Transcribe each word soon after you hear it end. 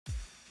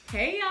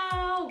Hey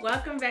y'all,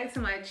 welcome back to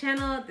my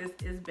channel. This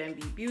is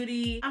Bambi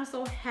Beauty. I'm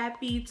so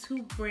happy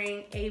to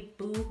bring a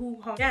Boohoo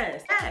haul.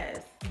 Yes,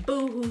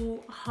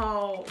 Boohoo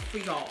haul for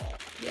y'all.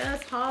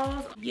 Yes,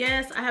 hauls.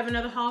 Yes, I have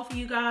another haul for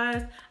you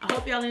guys. I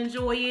hope y'all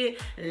enjoy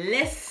it.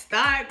 Let's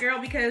start, girl,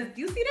 because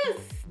you see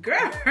this?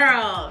 Girl,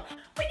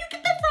 where you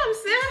get that from,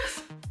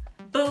 sis?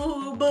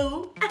 Boo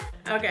boo.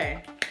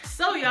 Okay,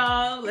 so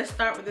y'all, let's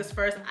start with this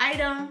first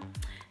item.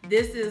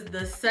 This is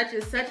the such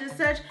and such and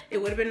such. It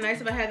would have been nice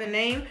if I had the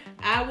name.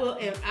 I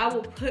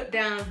will put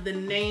down the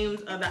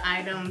names of the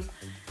items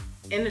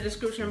in the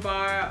description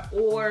bar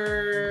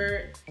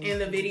or in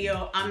the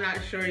video. I'm not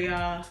sure,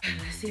 y'all.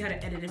 Let's see how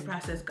the editing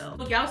process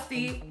goes. Y'all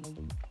see,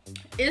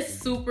 it's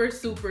super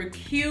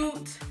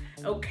cute.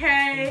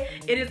 Okay,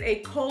 it is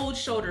a cold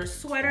shoulder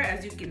sweater,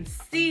 as you can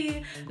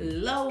see,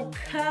 low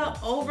cut,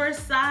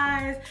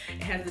 oversized.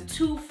 It has the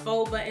two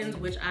faux buttons,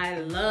 which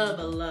I love,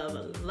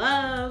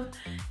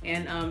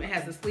 and it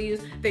has the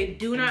sleeves. They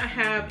do not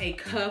have a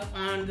cuff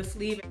on the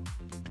sleeve.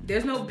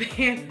 There's no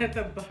band at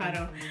the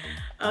bottom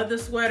of the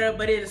sweater,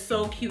 but it is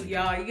so cute,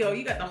 y'all. Yo,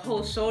 you got the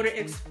whole shoulder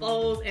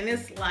exposed, and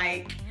it's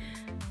like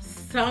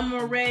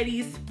summer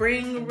ready,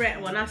 spring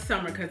ready. Well, not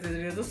summer because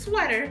it is a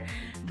sweater,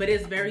 but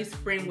it's very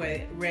spring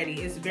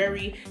ready. It's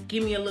very,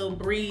 give me a little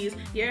breeze.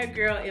 Yeah,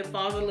 girl, it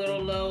falls a little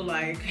low,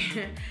 like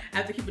I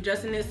have to keep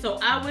adjusting this. So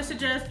I would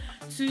suggest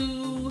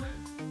to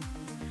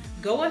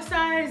go a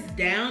size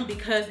down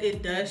because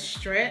it does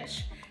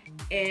stretch.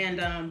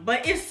 And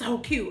but it's so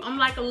cute. I'm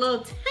like a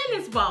little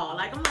tennis ball.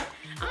 I'm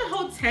a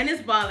whole tennis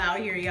ball out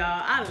here,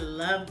 y'all. I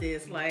love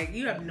this. Like,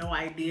 you have no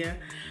idea.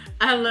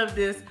 I love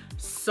this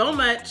so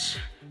much.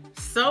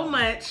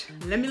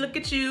 Let me look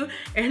at you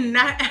and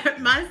not at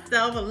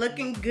myself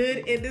looking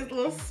good in this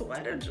little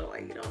sweater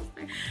joy. You know what I'm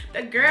saying?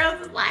 The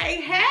girls is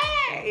like,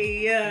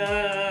 hey,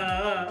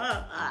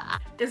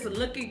 it's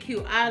looking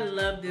cute. I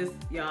love this,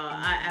 y'all.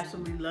 I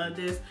absolutely love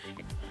this.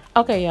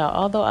 Okay, y'all,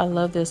 although I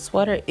love this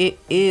sweater,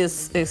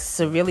 it's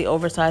severely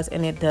oversized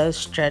and it does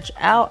stretch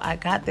out. I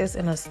got this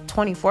in a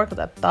 24 because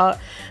I thought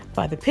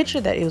by the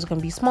picture that it was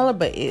going to be smaller,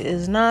 but it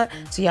is not.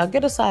 So y'all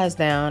get a size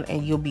down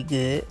and you'll be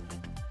good.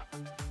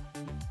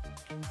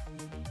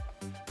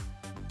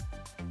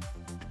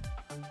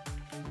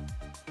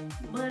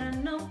 But I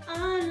know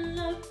I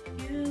love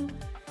you.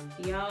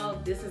 Y'all,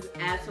 this is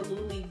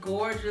absolutely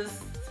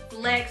gorgeous,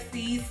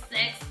 flexy,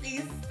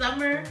 sexy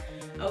summer,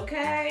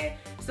 okay?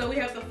 So we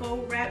have the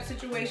faux wrap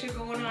situation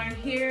going on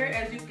here.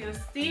 As you can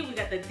see, we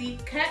got the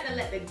deep cut to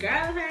let the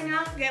girls hang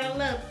out, get a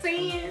little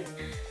tan.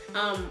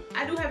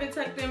 I do have it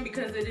tucked in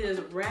because it is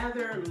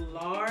rather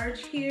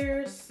large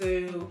here.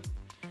 So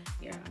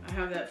yeah, I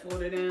have that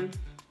folded in.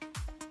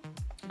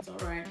 It's all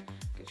right.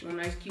 Get you a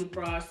nice cute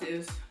bra,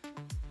 sis.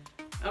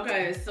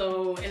 Okay,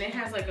 so, and it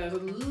has like a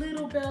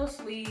little bell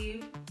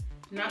sleeve,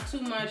 not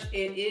too much.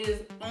 It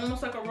is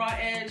almost like a raw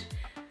edge.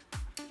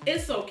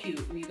 It's so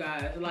cute, you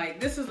guys. Like,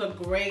 this is a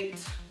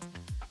great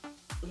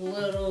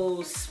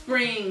little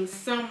spring,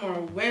 summer,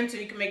 winter.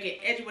 You can make it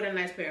edgy with a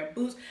nice pair of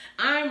boots.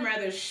 I'm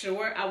rather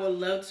short. I would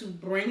love to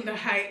bring the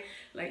height.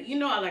 Like, you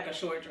know, I like a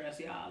short dress,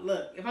 y'all.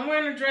 Look, if I'm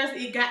wearing a dress,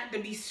 it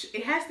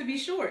has to be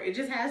short. It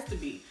just has to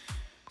be.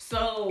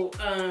 So,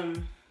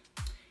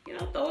 you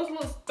know,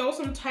 throw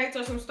some tights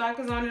or some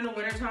stockings on in the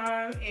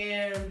wintertime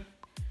and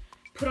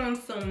put on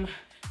some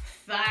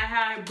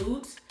thigh-high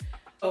boots.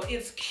 Oh,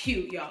 it's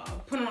cute, y'all.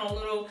 Put on a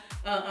little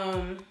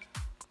a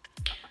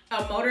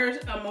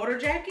motor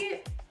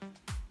jacket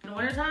in the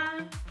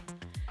wintertime.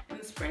 In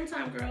the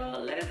springtime,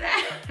 girl, let it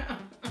down.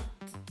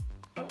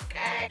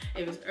 Okay.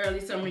 If it's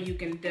early summer, you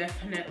can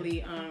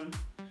definitely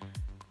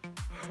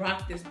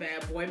rock this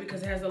bad boy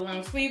because it has a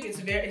long sleeve.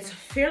 It's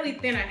fairly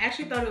thin. I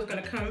actually thought it was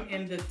gonna come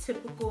in the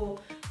typical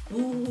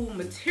Boohoo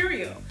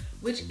material,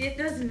 which it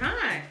does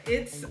not.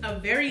 It's a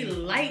very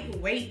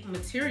lightweight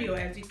material,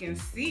 as you can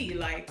see,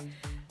 like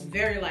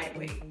very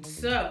lightweight.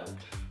 So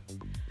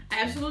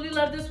I absolutely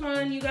love this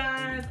one, you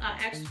guys.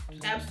 I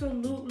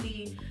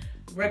absolutely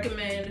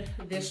recommend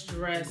this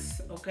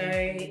dress,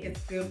 okay?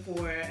 It's good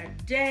for a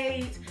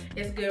date.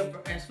 It's good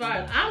for, as far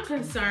as I'm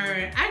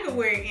concerned, I can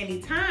wear it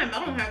anytime.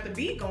 I don't have to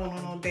be going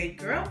on a date,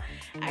 girl.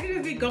 I can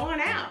just be going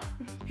out,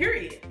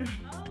 period.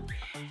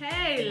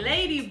 Okay,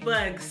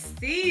 ladybug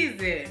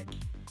season.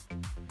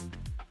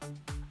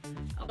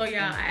 Oh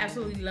yeah, I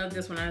absolutely love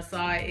this when I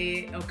saw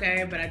it,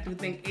 okay? But I do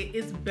think it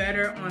is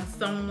better on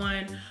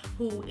someone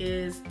who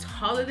is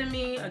taller than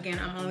me. Again,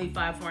 I'm only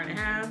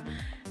 5'4.5",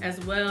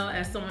 as well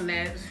as someone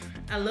that's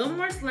a little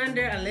more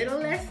slender, a little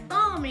less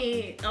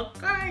stormy,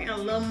 okay? A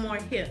little more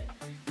hip.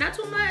 Not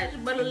too much,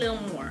 but a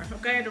little more,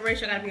 okay? The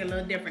ratio gotta be a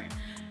little different.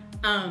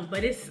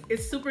 But it's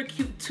super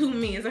cute to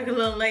me. It's like a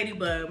little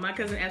ladybug. My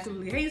cousin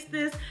absolutely hates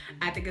this.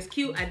 I think it's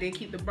cute. I did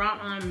keep the bra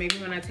on. Maybe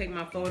when I take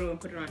my photo and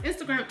put it on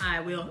Instagram, I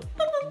will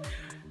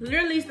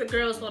release the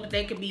girls so that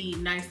they could be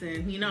nice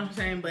and, you know what I'm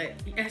saying? But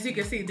as you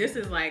can see, this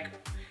is like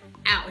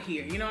out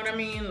here. You know what I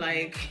mean?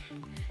 Like,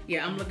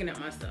 yeah, I'm looking at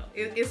myself.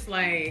 It's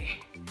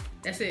like,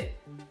 that's it.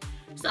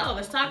 So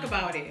let's talk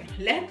about it.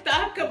 Let's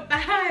talk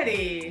about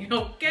it,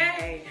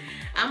 okay?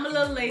 I'm a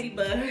little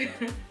ladybug.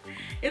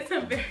 It's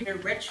a very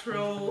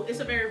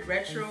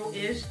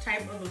retro-ish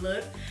type of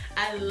look.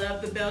 I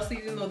love the bell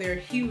sleeves, even though they're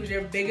huge,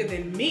 they're bigger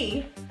than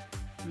me.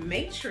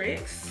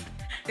 Matrix.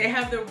 They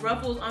have the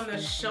ruffles on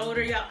the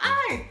shoulder, y'all.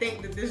 I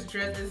think that this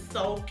dress is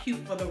so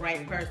cute for the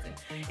right person.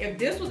 If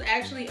this was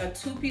actually a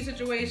two-piece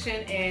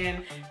situation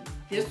and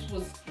this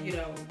was, you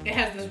know, it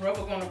has this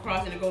ruffle going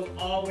across and it goes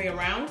all the way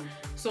around.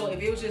 So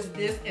if it was just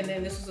this and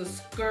then this was a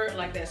skirt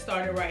like that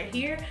started right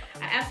here,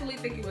 I absolutely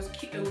think it was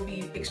cute. It would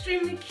be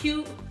extremely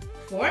cute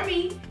for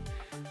me.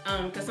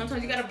 Because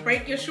sometimes you gotta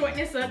break your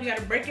shortness up, you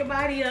gotta break your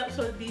body up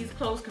so that these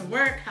clothes can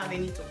work how they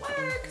need to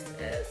work.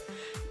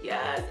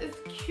 Yes, it's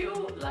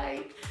cute.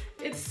 Like,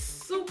 it's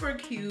super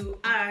cute.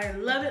 I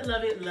love it,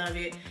 love it, love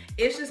it.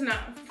 It's just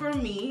not for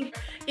me.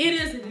 It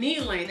is knee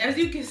length. As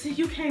you can see,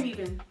 you can't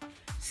even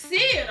see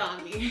it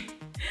on me.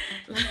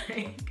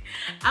 Like,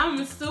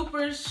 I'm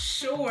super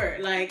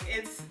short. Like,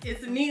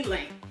 it's knee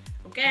length,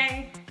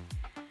 okay?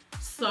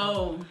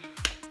 So,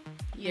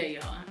 yeah,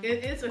 y'all.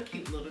 It's a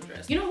cute little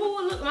dress. You know who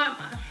would look like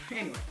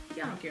anyway,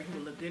 y'all don't care who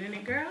would look good in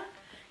it, girl.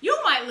 You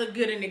might look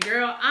good in it,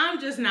 girl. I'm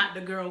just not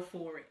the girl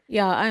for it.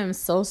 Y'all, I am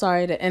so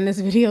sorry to end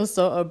this video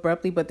so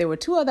abruptly, but there were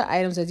two other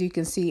items, as you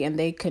can see, and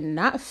they could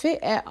not fit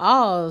at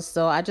all.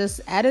 So I just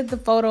added the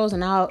photos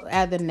and I'll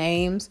add the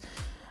names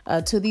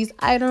to these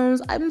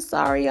items. I'm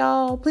sorry,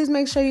 y'all. Please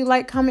make sure you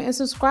like, comment, and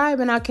subscribe,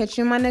 and I'll catch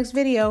you in my next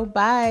video.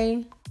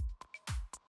 Bye.